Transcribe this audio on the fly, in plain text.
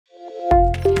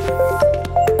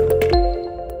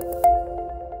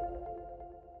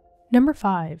Number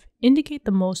 5, indicate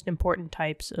the most important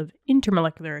types of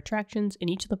intermolecular attractions in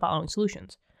each of the following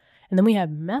solutions. And then we have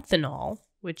methanol,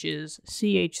 which is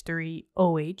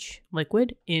CH3OH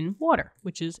liquid in water,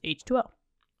 which is H2O.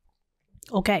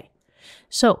 Okay,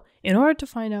 so in order to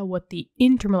find out what the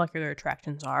intermolecular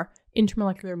attractions are,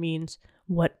 intermolecular means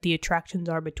what the attractions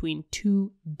are between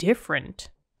two different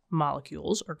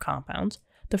molecules or compounds.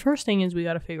 The first thing is we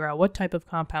got to figure out what type of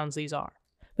compounds these are.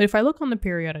 But if I look on the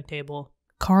periodic table,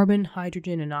 carbon,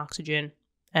 hydrogen, and oxygen,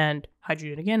 and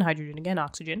hydrogen again,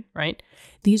 oxygen, right?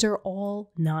 These are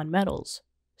all nonmetals.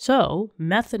 So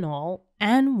methanol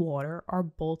and water are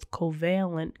both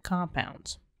covalent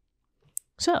compounds.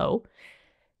 So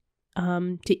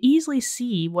to easily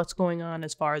see what's going on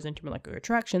as far as intermolecular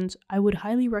attractions, I would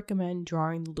highly recommend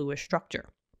drawing the Lewis structure.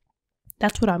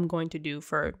 That's what I'm going to do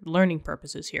for learning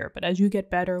purposes here. But as you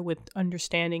get better with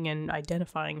understanding and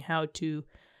identifying how to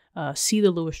see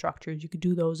the Lewis structures, you could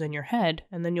do those in your head,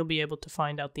 and then you'll be able to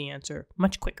find out the answer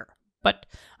much quicker. But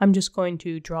I'm just going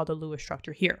to draw the Lewis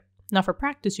structure here. Now for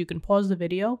practice, you can pause the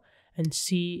video and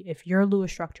see if your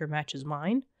Lewis structure matches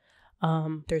mine.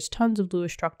 There's tons of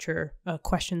Lewis structure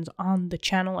questions on the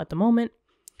channel at the moment.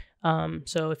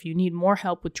 So if you need more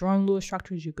help with drawing Lewis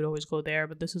structures, you could always go there,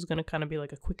 but this is going to kind of be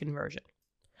like a quick inversion.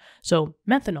 So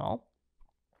methanol,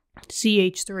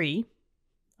 CH3OH,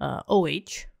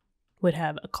 would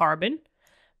have a carbon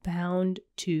bound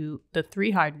to the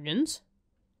 3 hydrogens,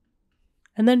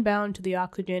 and then bound to the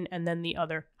oxygen and then the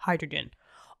other hydrogen.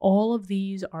 All of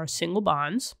these are single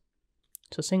bonds.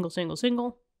 So single, single,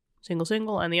 single, single,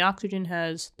 single, and the oxygen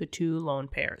has the 2 lone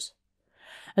pairs.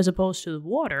 As opposed to the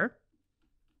water,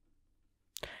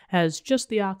 has just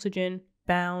the oxygen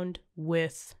bound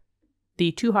with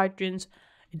the 2 hydrogens.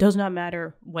 It does not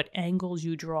matter what angles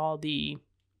you draw the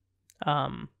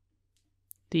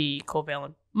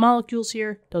covalent molecules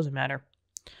here, doesn't matter.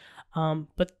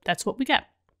 But that's what we get.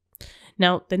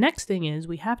 Now, the next thing is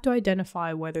we have to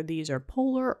identify whether these are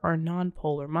polar or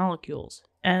nonpolar molecules.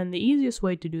 And the easiest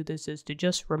way to do this is to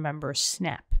just remember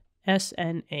SNAP,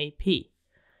 S-N-A-P.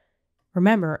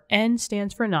 Remember, N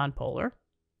stands for nonpolar,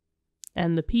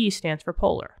 and the P stands for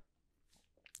polar.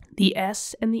 The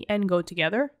S and the N go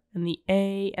together, and the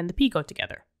A and the P go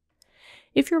together.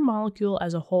 If your molecule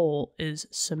as a whole is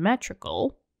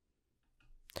symmetrical,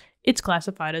 it's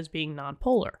classified as being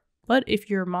nonpolar. But if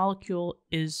your molecule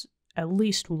is at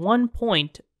least one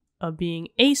point of being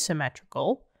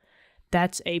asymmetrical,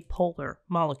 that's a polar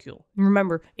molecule.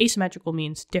 Remember, asymmetrical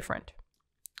means different.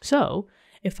 So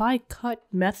if I cut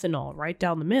methanol right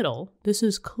down the middle, this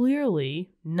is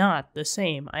clearly not the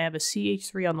same. I have a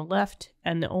CH3 on the left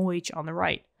and the OH on the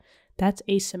right. That's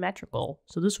asymmetrical,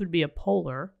 so this would be a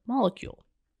polar molecule.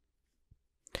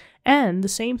 And the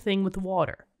same thing with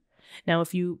water. Now,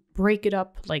 if you break it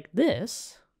up like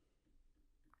this,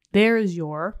 there's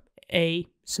your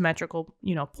asymmetrical,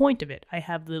 point of it. I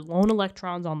have the lone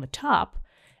electrons on the top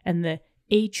and the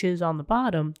H's on the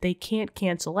bottom. They can't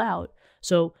cancel out,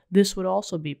 so this would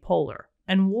also be polar.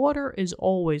 And water is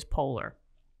always polar.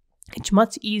 It's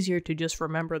much easier to just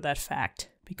remember that fact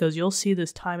because you'll see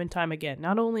this time and time again,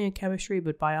 not only in chemistry,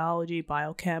 but biology,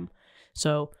 biochem.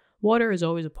 So water is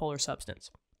always a polar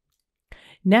substance.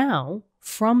 Now,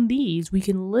 from these, we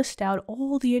can list out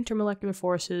all the intermolecular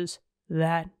forces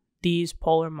that these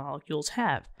polar molecules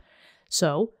have.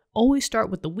 So always start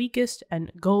with the weakest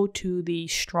and go to the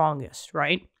strongest,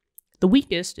 right? The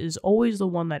weakest is always the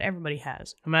one that everybody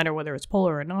has, no matter whether it's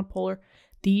polar or nonpolar.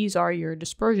 These are your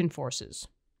dispersion forces.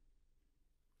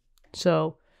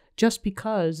 So just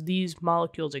because these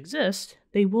molecules exist,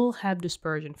 they will have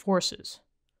dispersion forces.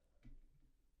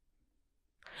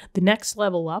 The next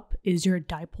level up is your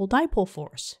dipole-dipole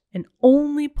force, and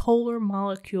only polar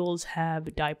molecules have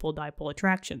dipole-dipole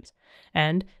attractions.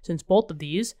 And since both of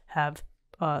these have,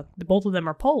 both of them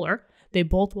are polar, they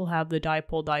both will have the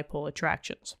dipole-dipole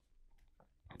attractions.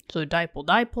 So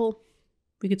dipole-dipole,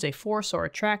 we could say force or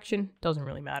attraction, doesn't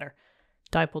really matter.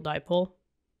 Dipole-dipole,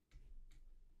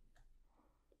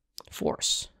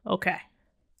 force. Okay.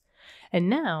 And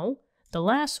now, the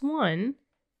last one,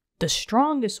 the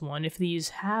strongest one, if these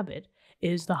have it,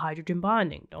 is the hydrogen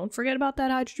bonding. Don't forget about that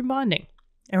hydrogen bonding.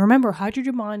 And remember,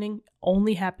 hydrogen bonding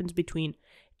only happens between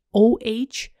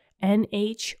OH,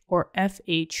 NH, or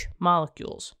FH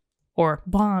molecules, or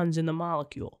bonds in the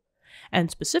molecule.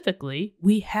 And specifically,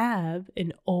 we have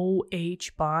an OH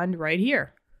bond right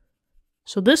here.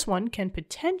 So this one can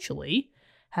potentially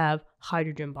have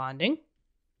hydrogen bonding.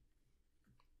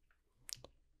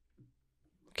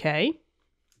 Okay.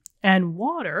 And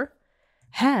water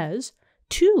has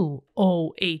 2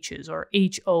 OHs or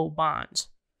HO bonds.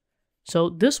 So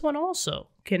this one also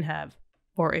can have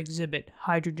or exhibit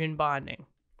hydrogen bonding.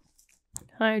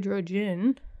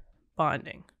 Hydrogen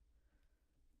bonding.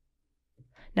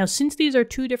 Now, since these are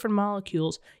two different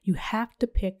molecules, you have to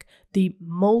pick the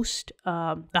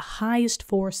highest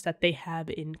force that they have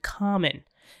in common.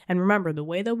 And remember, the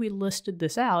way that we listed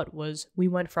this out was we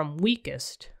went from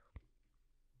weakest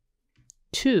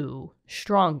to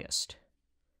strongest.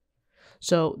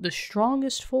 So the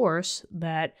strongest force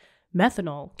that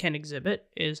methanol can exhibit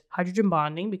is hydrogen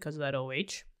bonding because of that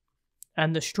OH.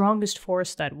 And the strongest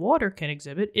force that water can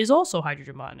exhibit is also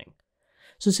hydrogen bonding.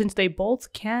 So since they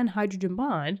both can hydrogen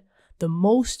bond, the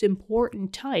most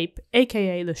important type,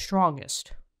 aka the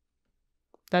strongest.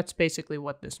 That's basically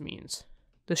what this means.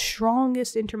 The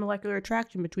strongest intermolecular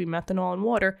attraction between methanol and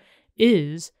water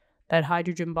is that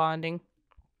hydrogen bonding,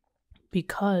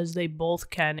 because they both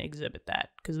can exhibit that,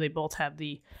 because they both have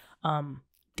the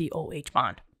OH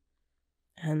bond.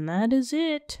 And that is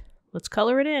it. Let's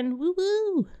color it in. Woo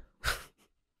woo.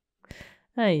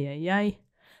 Ay ay ay.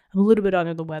 I'm a little bit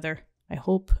under the weather. I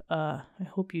hope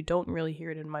you don't really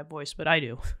hear it in my voice, but I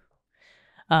do.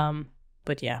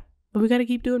 But yeah. But we got to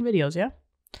keep doing videos, yeah?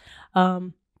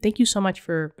 Thank you so much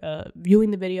for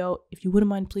viewing the video. If you wouldn't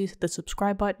mind, please hit the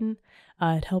subscribe button.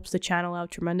 It helps the channel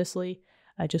out tremendously.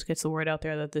 It just gets the word out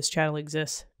there that this channel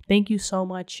exists. Thank you so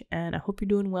much, and I hope you're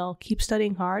doing well. Keep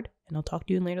studying hard, and I'll talk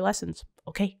to you in later lessons.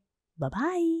 Okay,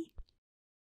 bye-bye.